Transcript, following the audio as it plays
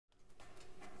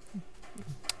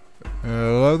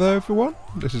Hello there everyone,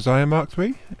 this is Iron Mark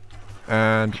 3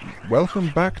 and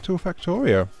welcome back to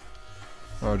Factorio.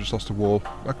 Oh, I just lost a wall.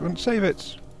 I couldn't save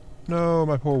it. No,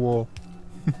 my poor wall.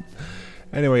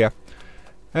 Anyway, yeah.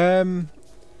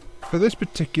 For this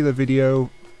particular video,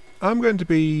 I'm going to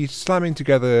be slamming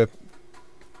together,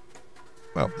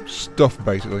 well, stuff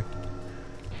basically.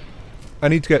 I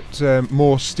need to get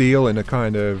more steel in a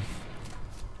kind of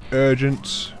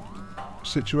urgent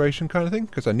situation kind of thing,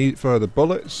 because I need it for the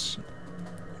bullets.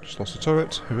 Just lost a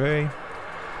turret, hooray.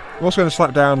 I'm also going to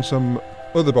slap down some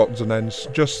other buttons and ends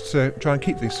just to try and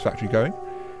keep this factory going.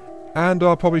 And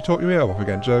I'll probably talk your ear off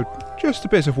again, so just a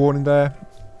bit of warning there.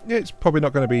 It's probably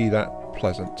not going to be that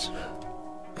pleasant.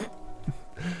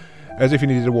 As if you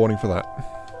needed a warning for that.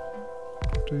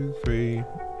 2, 3...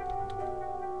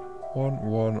 1,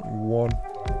 1, 1.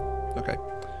 Okay.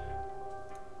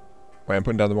 Wait, I'm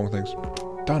putting down the wrong things.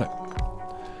 Darn it.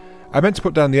 I meant to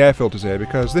put down the air filters here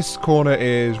because this corner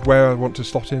is where I want to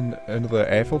slot in another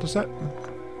air filter set.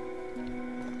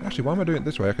 Actually, why am I doing it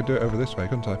this way? I could do it over this way,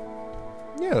 couldn't I?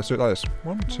 Yeah, let's do it like this.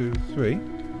 1, 2, 3. 1,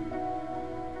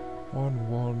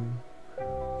 1,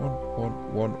 1,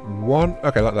 1, 1, 1.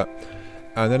 Okay, like that.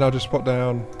 And then I'll just put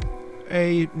down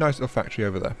a nice little factory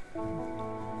over there.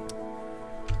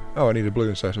 Oh, I need a blue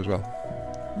insert as well.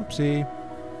 Whoopsie.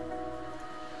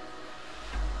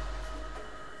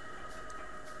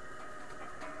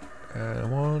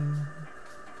 And 1.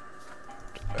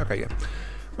 Okay, yeah.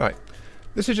 Right.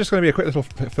 This is just going to be a quick little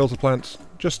filter plant,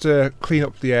 just to clean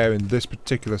up the air in this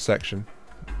particular section.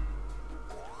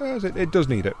 As it does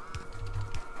need it.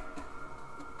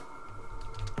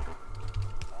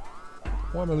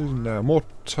 Why am I losing now? More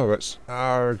turrets.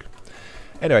 Arg.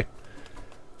 Anyway.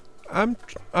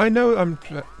 I know I'm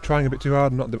trying a bit too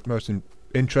hard. I'm not the most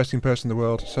interesting person in the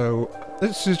world, so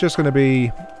this is just going to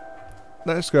be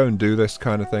let's go and do this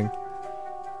kind of thing.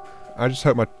 I just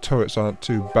hope my turrets aren't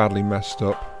too badly messed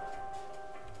up.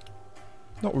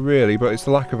 Not really, but it's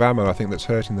the lack of ammo I think that's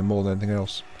hurting them more than anything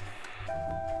else.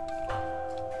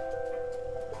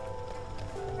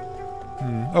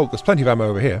 Oh, there's plenty of ammo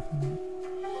over here.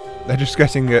 They're just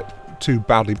getting it too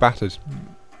badly battered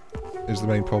is the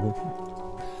main problem.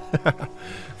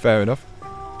 Fair enough.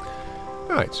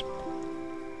 Right.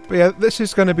 But yeah, this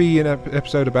is going to be an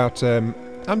episode about... I'm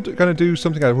going to do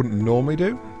something I wouldn't normally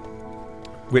do.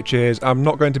 Which is, I'm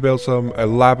not going to build some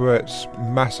elaborate,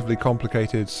 massively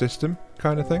complicated system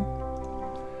kind of thing.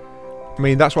 I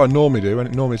mean, that's what I normally do, and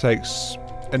it normally takes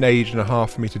an age and a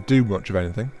half for me to do much of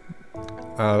anything.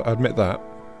 I'll admit that.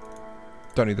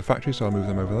 Don't need the factory, so I'll move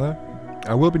them over there.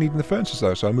 I will be needing the furnaces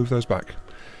though, so I'll move those back.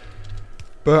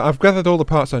 But I've gathered all the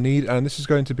parts I need, and this is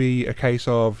going to be a case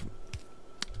of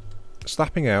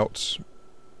slapping out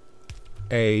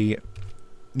a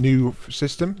new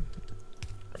system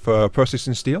for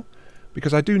processing steel,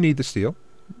 because I do need the steel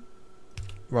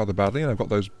rather badly, and I've got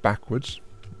those backwards.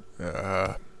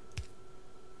 What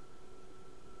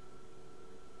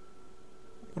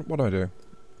am I doing?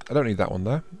 I don't need that one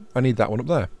there. I need that one up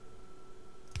there.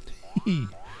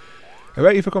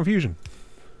 Ready for confusion.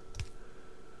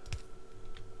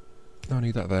 No, I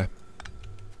need that there.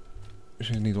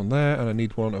 I need one there, and I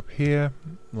need one up here,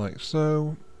 like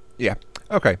so. Yeah,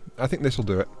 okay, I think this will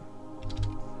do it.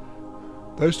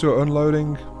 Those two are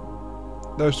unloading.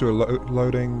 Those two are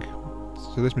loading.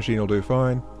 So this machine will do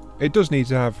fine. It does need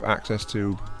to have access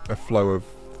to a flow of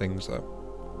things though.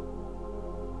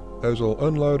 Those will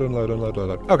unload, unload, unload,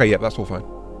 unload. Okay, yeah, that's all fine.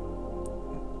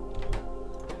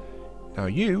 Now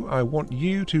I want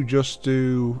you to just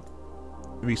do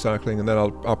recycling, and then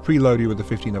I'll preload you with the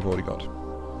 15 I've already got.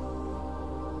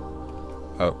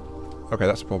 Oh, okay,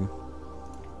 that's a problem.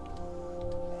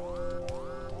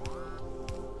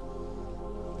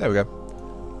 There we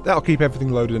go. That'll keep everything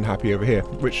loaded and happy over here,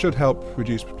 which should help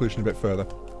reduce pollution a bit further.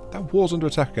 That wall's under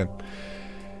attack again.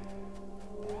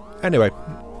 Anyway,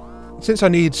 since I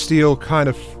need steel kind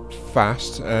of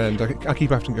fast, and I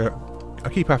keep having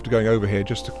going over here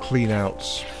just to clean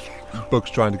out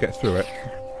bugs trying to get through it.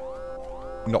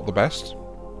 Not the best.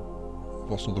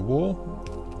 I've lost another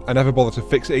wall. I never bother to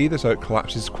fix it either, so it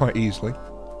collapses quite easily.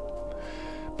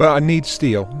 But I need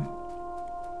steel.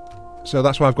 So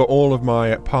that's why I've got all of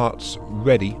my parts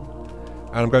ready,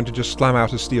 and I'm going to just slam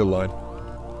out a steel line.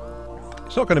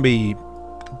 It's not going to be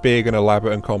big and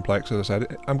elaborate and complex, as I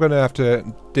said. I'm going to have to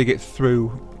dig it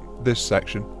through this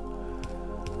section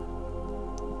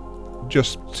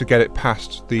just to get it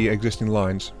past the existing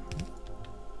lines.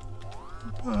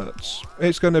 But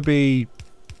it's going to be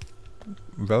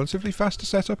relatively fast to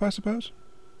set up, I suppose.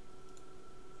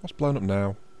 What's blown up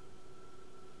now?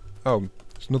 Oh,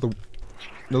 it's another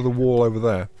wall over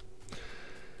there.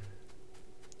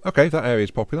 Okay, that area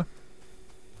is popular.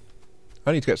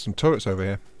 I need to get some turrets over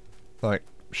here. Like,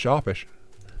 sharpish.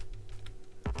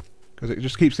 Because it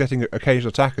just keeps getting occasional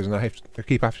attackers and I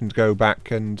keep having to go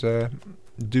back and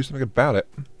do something about it.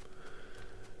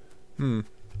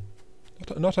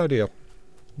 Not ideal.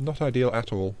 Not ideal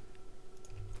at all.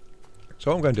 So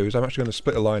what I'm going to do is I'm actually going to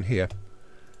split a line here.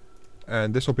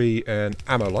 And this will be an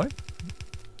ammo line.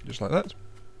 Just like that.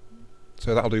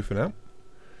 So that'll do for now.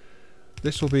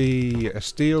 This will be a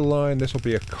steel line. This will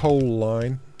be a coal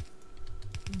line.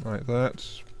 Like that.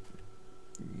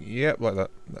 Yep, like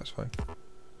that. That's fine.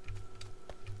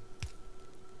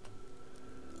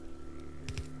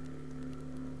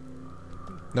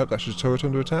 Nope, that's just a turret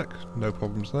under attack. No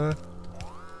problems there.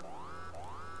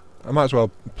 I might as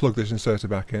well plug this inserter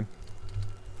back in.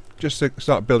 Just to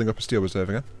start building up a steel reserve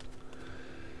again.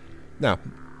 Now,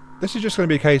 this is just going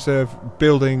to be a case of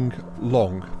building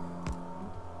long.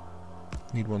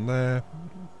 Need one there.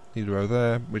 Need a row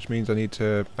there, which means I need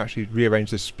to actually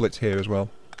rearrange this split here as well.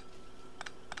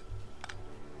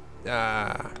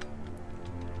 Ah.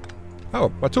 Oh,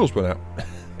 my tools run out.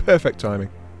 Perfect timing.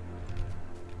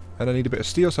 And I need a bit of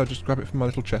steel, so I'll just grab it from my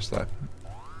little chest there.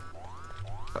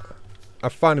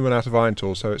 I've finally run out of iron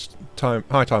tools, so it's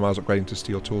high time I was upgrading to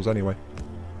steel tools anyway.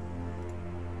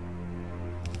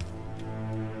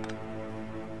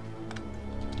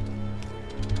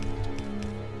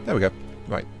 There we go.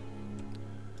 Right.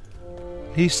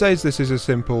 He says this is a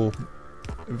simple,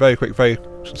 very quick, very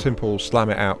simple slam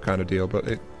it out kind of deal,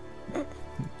 but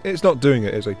it's not doing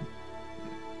it, is he?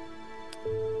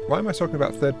 Why am I talking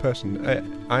about third person?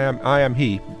 I am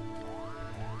he.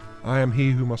 I am he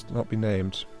who must not be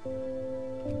named.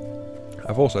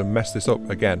 I've also messed this up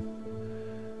again.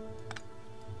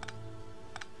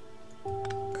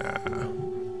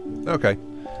 Okay.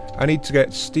 I need to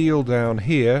get steel down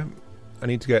here. I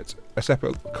need to get a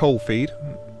separate coal feed.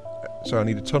 So I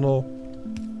need a tunnel.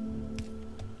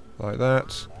 Like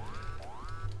that.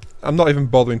 I'm not even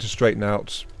bothering to straighten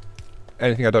out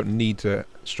anything I don't need to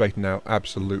straighten out.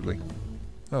 Absolutely.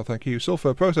 Oh, thank you.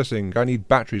 Sulfur processing. I need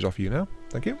batteries off you now.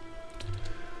 Thank you.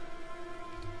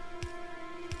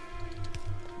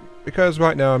 Because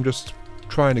right now I'm just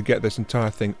trying to get this entire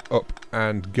thing up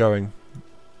and going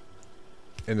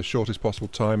in the shortest possible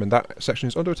time, and that section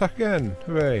is under attack again.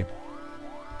 Hooray.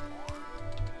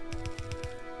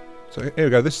 So here we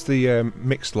go. This is the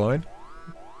mixed line.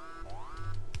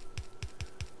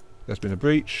 There's been a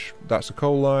breach. That's a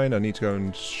coal line. I need to go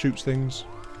and shoot things.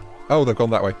 Oh, they've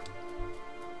gone that way.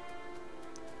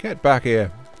 Get back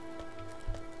here.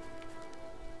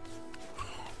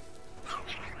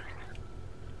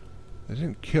 They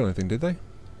didn't kill anything, did they?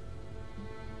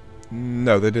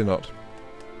 No, they did not.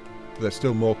 There's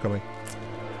still more coming.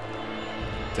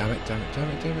 Damn it, damn it, damn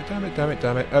it, damn it, damn it, damn it,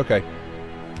 damn it. Okay.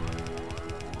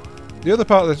 The other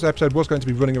part of this episode was going to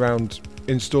be running around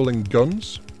installing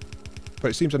guns,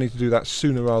 but it seems I need to do that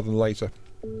sooner rather than later.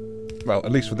 Well,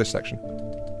 at least for this section.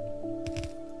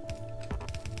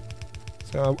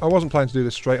 So I wasn't planning to do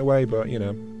this straight away, but, you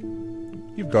know,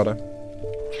 you've got to.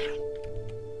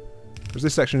 Because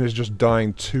this section is just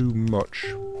dying too much,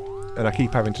 and I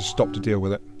keep having to stop to deal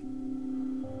with it.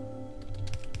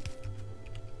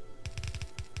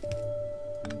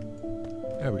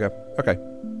 There we go. Okay.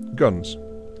 Guns.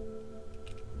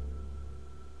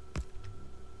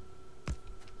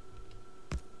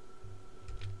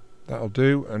 That'll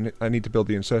do, and I need to build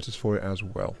the inserters for it as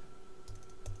well.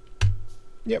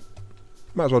 Yep.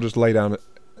 Might as well just lay down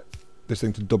this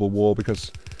thing to double wall,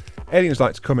 because aliens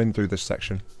like to come in through this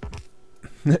section.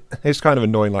 It's kind of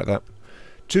annoying like that.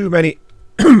 Too many...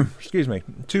 excuse me.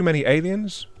 Too many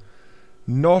aliens.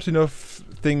 Not enough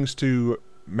things to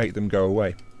make them go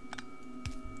away.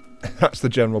 That's the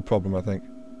general problem, I think.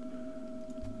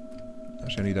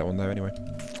 Actually, I need that one there anyway.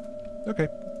 Okay.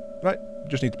 Right.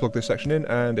 Just need to plug this section in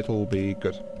and it'll be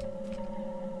good.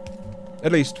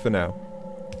 At least for now.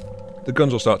 The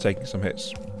guns will start taking some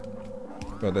hits.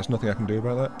 But there's nothing I can do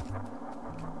about that.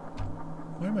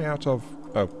 Why am I out of...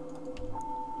 Oh.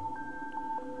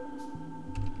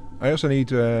 I also need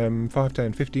 5,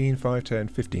 10, 15, 5, 10,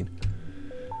 15.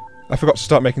 I forgot to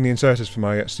start making the inserters for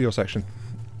my steel section.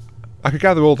 I could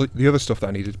gather all the other stuff that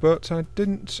I needed, but I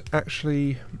didn't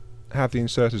actually have the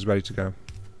inserters ready to go.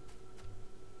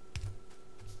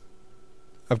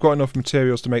 I've got enough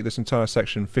materials to make this entire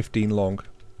section 15 long.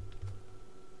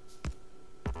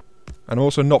 And I'm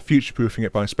also not future-proofing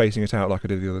it by spacing it out like I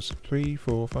did the others. 3,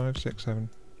 4, 5, 6, 7...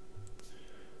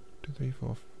 2, 3,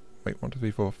 4... Wait, 1, 2,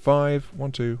 3, 4, 5...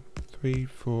 1, 2, 3,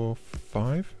 4,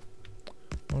 5...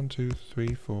 1, 2,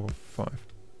 3, 4, 5...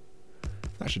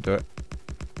 That should do it.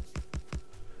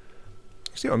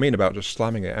 See what I mean about just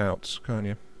slamming it out, can't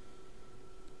you?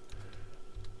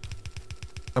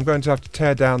 I'm going to have to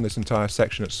tear down this entire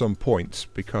section at some point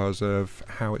because of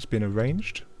how it's been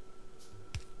arranged.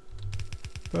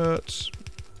 But,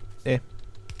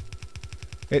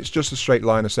 it's just a straight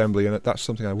line assembly, and that's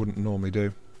something I wouldn't normally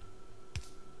do.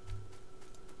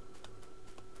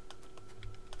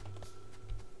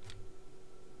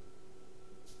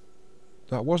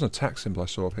 That was an attack symbol I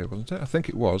saw up here, wasn't it? I think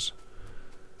it was.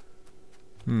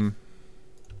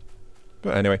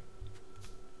 But anyway.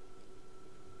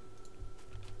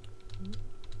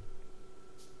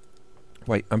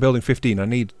 Wait, I'm building 15. I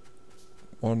need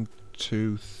 1,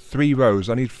 2, 3 rows.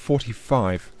 I need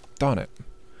 45. Darn it.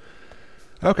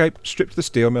 Okay, strip to the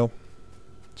steel mill.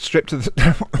 Strip to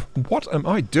the... What am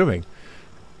I doing?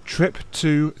 Trip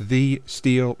to the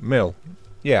steel mill.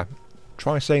 Yeah,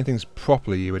 try saying things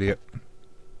properly, you idiot.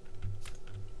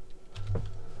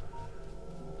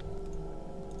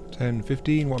 10,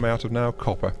 15, what am I out of now?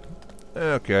 Copper.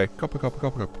 Okay, copper, copper,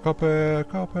 copper, copper,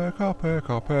 copper, copper,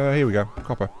 copper. Here we go,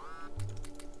 copper.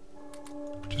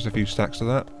 Just a few stacks of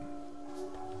that.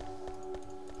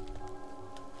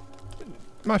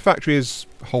 My factory is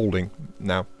holding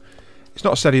now. It's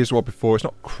not as steady as it was before, it's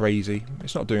not crazy,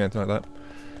 it's not doing anything like that.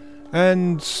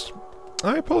 And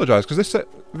I apologise, because this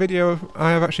video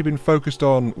I have actually been focused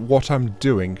on what I'm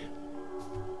doing,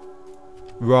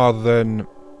 rather than,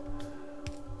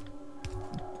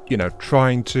 you know,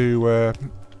 trying to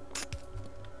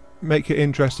make it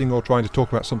interesting or trying to talk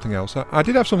about something else. I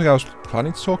did have something I was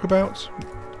planning to talk about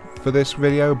for this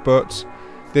video, but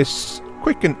this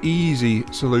quick and easy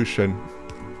solution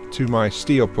to my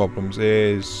steel problems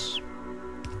is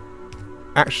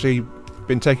actually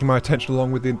been taking my attention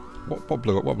along with the... What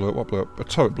blew up? What blew up? What blew up? A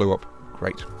turret blew up.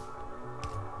 Great.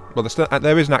 Well,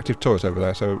 there is an active turret over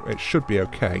there, so it should be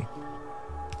okay.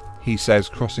 He says,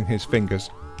 crossing his fingers.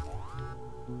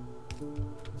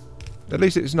 At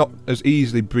least it's not as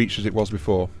easily breached as it was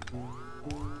before.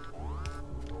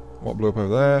 What blew up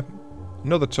over there?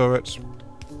 Another turret.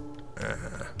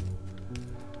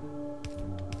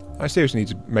 I seriously need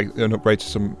to make an upgrade to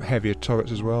some heavier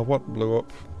turrets as well. What blew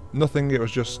up? Nothing, it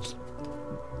was just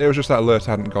that alert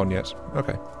hadn't gone yet.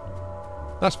 Okay.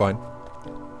 That's fine.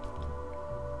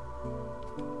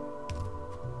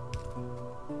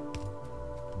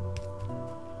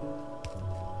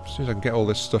 As soon as I can get all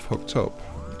this stuff hooked up,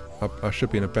 I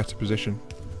should be in a better position.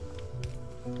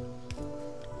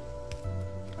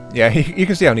 Yeah, you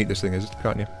can see how neat this thing is,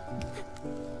 can't you?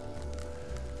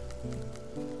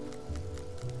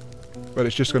 But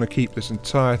it's just going to keep this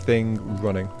entire thing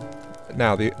running.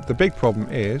 Now, the big problem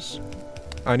is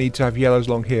I need to have yellows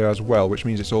along here as well, which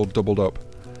means it's all doubled up.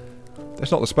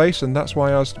 That's not the space, and that's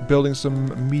why I was building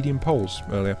some medium poles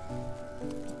earlier.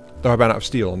 Though I ran out of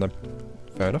steel on them.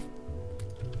 Fair enough.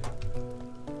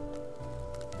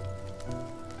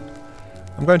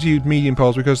 I'm going to use medium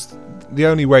poles because the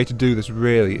only way to do this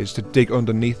really is to dig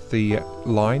underneath the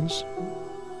lines.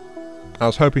 I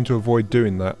was hoping to avoid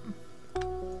doing that.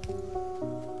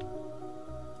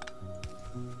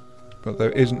 But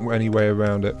there isn't any way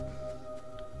around it.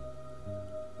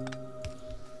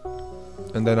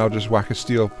 And then I'll just whack a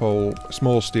steel pole, a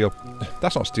small steel...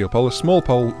 That's not a steel pole, a small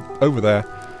pole over there.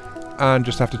 And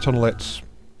just have to tunnel it.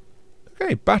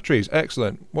 Okay, batteries,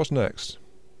 excellent. What's next?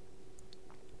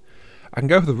 I can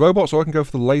go for the robots or I can go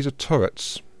for the laser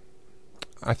turrets.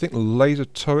 I think laser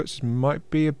turrets might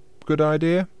be a good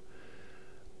idea.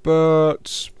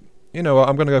 But, you know what,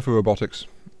 I'm going to go for robotics.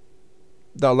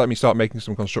 That'll let me start making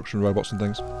some construction robots and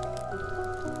things.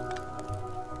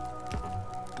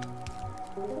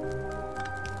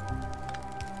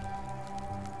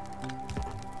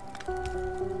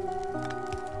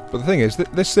 But the thing is,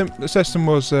 this system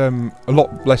was a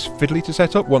lot less fiddly to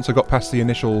set up once I got past the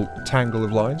initial tangle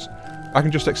of lines. I can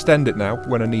just extend it now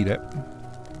when I need it.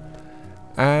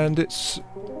 And it's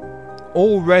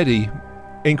already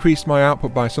increased my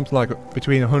output by something like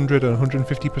between 100 and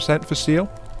 150% for steel.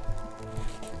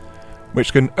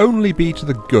 Which can only be to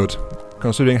the good,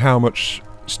 considering how much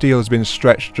steel has been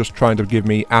stretched just trying to give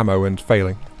me ammo and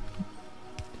failing.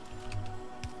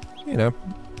 You know,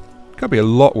 could be a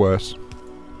lot worse.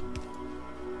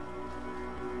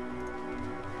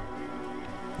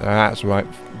 That's right.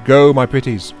 Go, my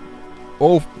pretties.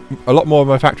 A lot more of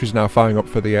my factories now firing up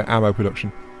for the ammo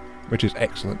production, which is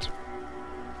excellent.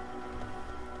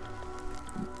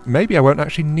 Maybe I won't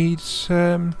actually need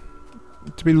to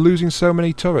be losing so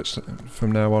many turrets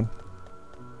from now on.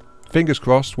 Fingers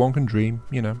crossed, one can dream,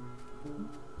 you know.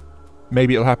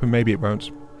 Maybe it'll happen, maybe it won't.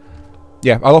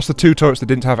 Yeah, I lost the 2 turrets that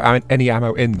didn't have any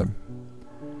ammo in them.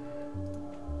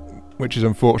 which is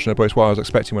unfortunate, but it's what I was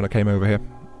expecting when I came over here.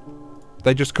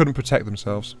 They just couldn't protect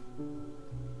themselves.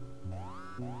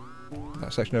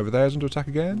 That section over there is under attack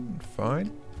again.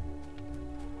 Fine.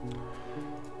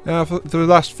 Now, for the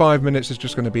last 5 minutes, it's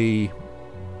just going to be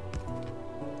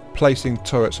placing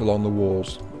turrets along the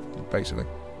walls, basically.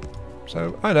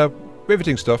 So, I know,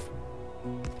 riveting stuff,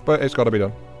 but it's got to be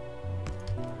done.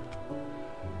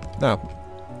 Now,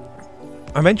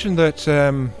 I mentioned that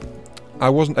I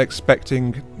wasn't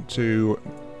expecting to,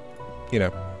 you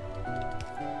know,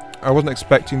 I wasn't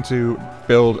expecting to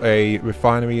build a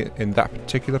refinery in that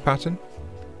particular pattern.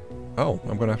 Oh,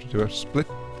 I'm going to have to do a split.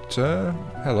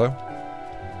 Hello.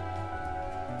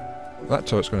 That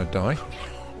turret's going to die.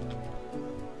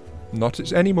 Not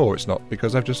it's anymore, it's not,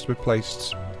 because I've just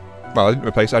replaced... Well, I didn't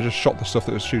replace it, I just shot the stuff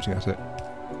that was shooting at it.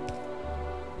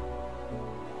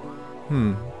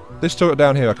 This turret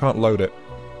down here, I can't load it.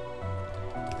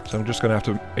 So I'm just going to have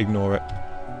to ignore it.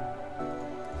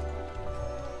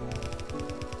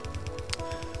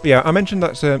 But yeah, I mentioned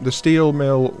that the steel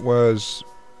mill was...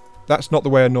 That's not the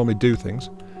way I normally do things.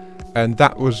 And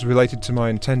that was related to my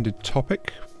intended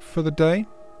topic for the day.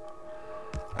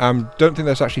 Don't think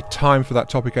there's actually time for that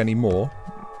topic anymore.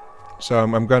 So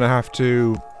I'm going to have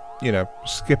to, you know,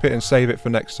 skip it and save it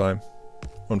for next time.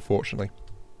 Unfortunately.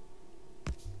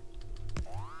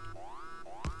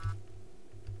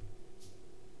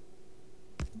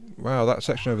 Wow, that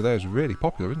section over there is really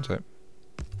popular, isn't it?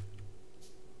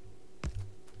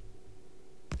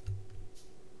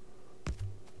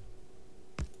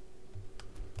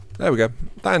 There we go.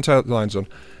 That entire line's done.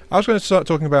 I was going to start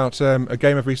talking about a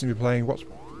game I've recently been playing.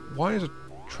 Why is a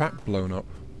track blown up?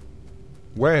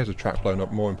 Where has a track blown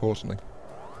up, more importantly?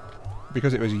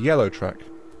 Because it was a yellow track.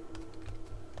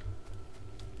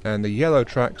 And the yellow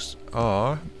tracks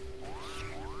are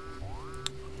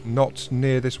not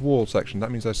near this wall section.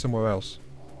 That means they're somewhere else.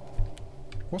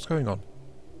 What's going on?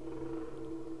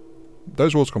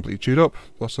 Those walls completely chewed up.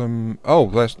 There's some... Oh,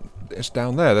 it's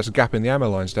down there. There's a gap in the ammo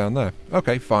lines down there.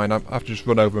 Okay, fine. I have to just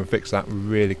run over and fix that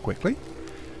really quickly.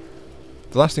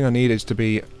 The last thing I need is to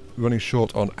be running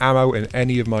short on ammo in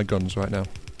any of my guns right now.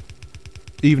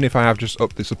 Even if I have just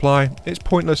upped the supply, it's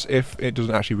pointless if it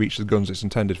doesn't actually reach the guns it's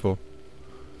intended for.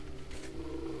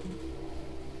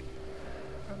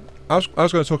 I was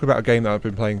going to talk about a game that I've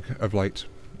been playing of late.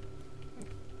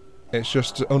 It's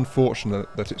just unfortunate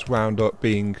that it's wound up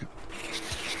being...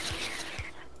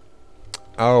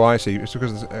 Oh, I see. It's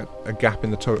because there's a gap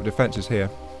in the turret defences here.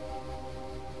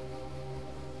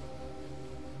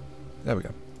 There we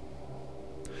go.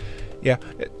 Yeah,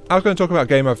 I was going to talk about a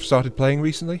game I've started playing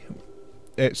recently.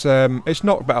 It's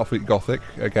not Battlefield Gothic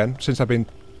again. Since I've been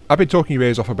talking your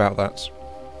ears off about that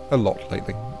a lot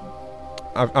lately.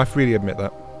 I freely admit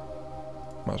that.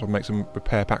 Might as well make some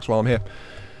repair packs while I'm here.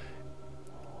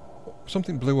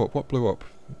 Something blew up. What blew up?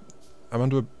 I'm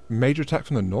under a major attack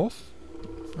from the north?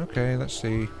 Okay, let's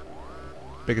see.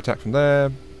 Big attack from there.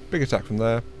 Big attack from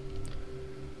there.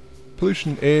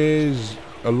 Pollution is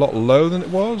a lot lower than it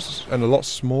was, and a lot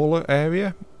smaller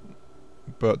area.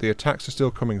 But the attacks are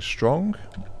still coming strong.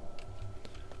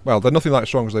 Well, they're nothing like as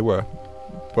strong as they were.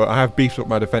 But I have beefed up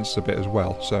my defences a bit as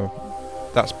well,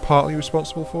 so that's partly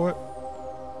responsible for it.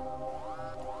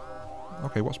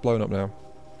 Okay, what's blowing up now?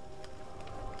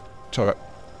 Turret.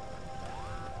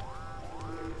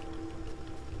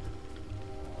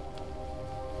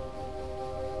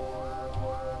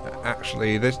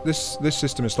 Actually, this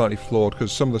system is slightly flawed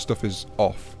because some of the stuff is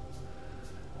off.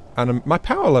 And my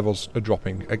power levels are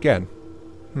dropping again.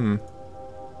 I'm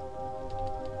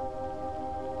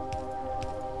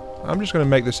just going to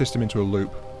make the system into a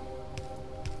loop.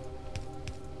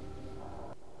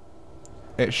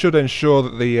 It should ensure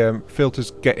that the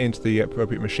filters get into the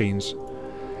appropriate machines.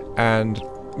 And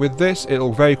with this,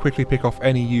 it'll very quickly pick off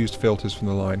any used filters from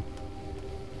the line.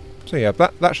 So yeah,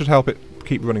 that should help it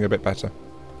keep running a bit better.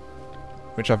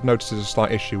 Which I've noticed is a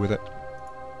slight issue with it.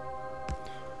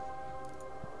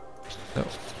 Oh.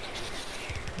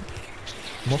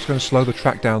 I'm also going to slow the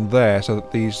track down there so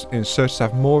that these inserters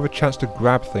have more of a chance to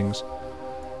grab things.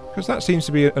 Because that seems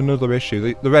to be another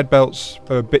issue. The red belts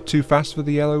are a bit too fast for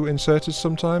the yellow inserters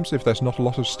sometimes, if there's not a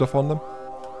lot of stuff on them.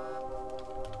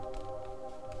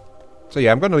 So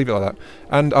yeah, I'm going to leave it like that.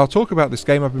 And I'll talk about this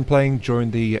game I've been playing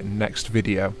during the next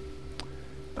video.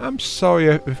 I'm sorry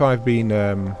if I've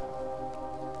been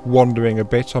wandering a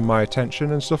bit on my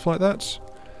attention and stuff like that.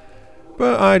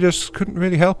 But I just couldn't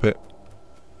really help it.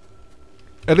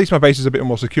 At least my base is a bit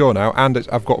more secure now, and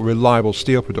I've got reliable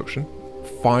steel production.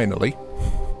 Finally.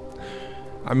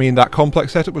 I mean, that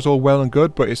complex setup was all well and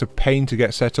good, but it's a pain to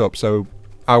get set up, so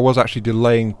I was actually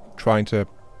delaying trying to...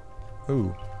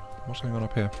 Ooh, what's going on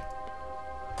up here?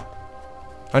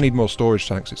 I need more storage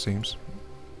tanks, it seems.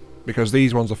 Because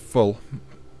these ones are full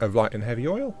of light and heavy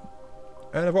oil.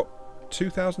 And I've got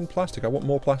 2,000 plastic. I want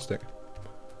more plastic.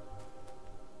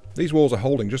 These walls are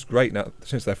holding just great now,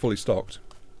 since they're fully stocked.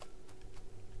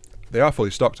 They are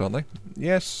fully stocked, aren't they?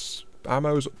 Yes,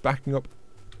 ammo's backing up.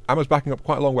 Ammo's backing up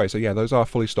quite a long way, so yeah, those are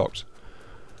fully stocked.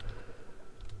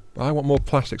 But I want more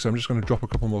plastic, so I'm just going to drop a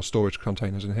couple more storage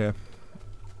containers in here.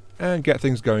 And get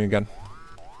things going again.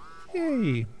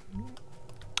 Yay!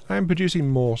 I am producing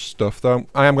more stuff, though.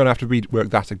 I am going to have to rework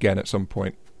that again at some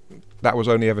point. That was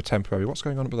only ever temporary. What's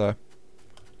going on up there?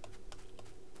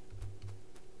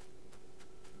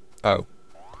 Oh.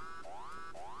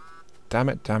 Damn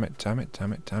it, damn it, damn it,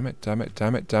 damn it, damn it, damn it,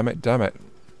 damn it, damn it, damn it.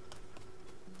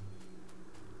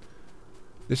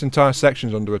 This entire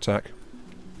section's under attack.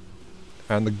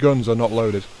 And the guns are not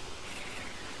loaded.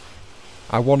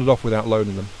 I wandered off without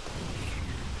loading them.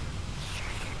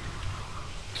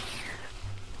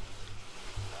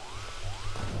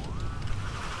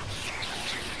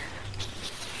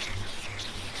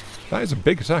 That is a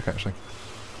big attack, actually.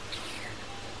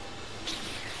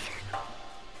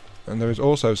 And there is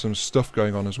also some stuff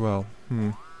going on as well.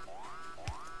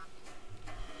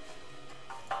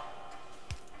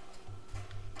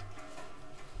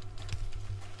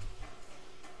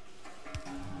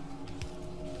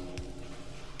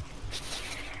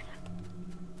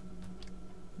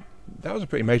 That was a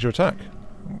pretty major attack.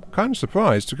 I'm kind of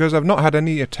surprised, because I've not had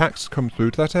any attacks come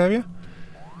through to that area.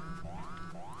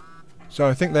 So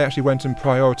I think they actually went and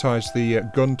prioritised the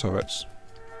gun turrets.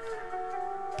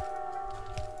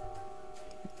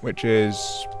 Which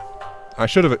is... I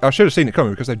should have seen it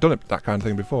coming, because they've done that kind of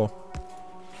thing before.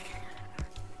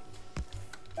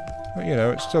 But you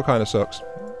know, it still kind of sucks.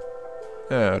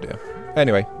 Oh dear.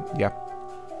 Anyway, yeah.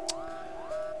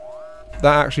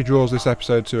 That actually draws this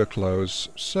episode to a close.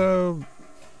 So...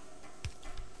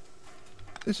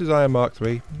 this is Iron Mark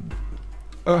III.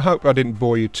 I hope I didn't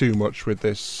bore you too much with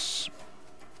this...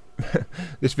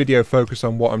 this video focused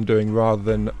on what I'm doing rather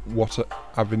than what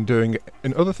I've been doing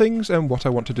in other things and what I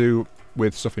want to do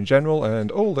with stuff in general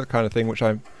and all that kind of thing, which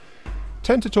I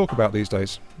tend to talk about these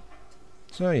days.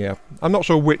 So yeah, I'm not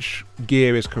sure which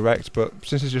gear is correct, but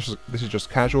since this is just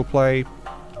casual play,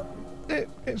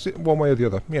 it's one way or the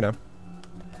other, you know.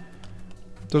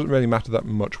 Doesn't really matter that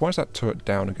much. Why is that turret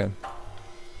down again?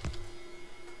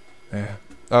 Yeah.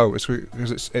 Oh, it's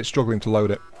because it's struggling to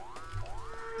load it.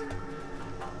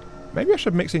 Maybe I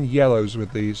should mix in yellows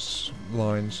with these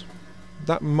lines.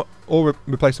 Or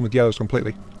replace them with yellows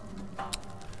completely.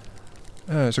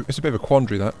 It's a bit of a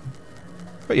quandary, that.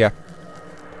 But yeah.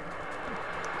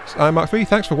 So I'm Mark 3,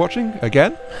 thanks for watching,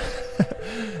 again.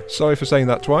 Sorry for saying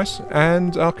that twice,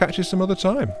 and I'll catch you some other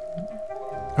time.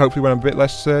 Hopefully when I'm a bit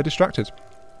less distracted.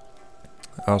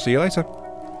 I'll see you later.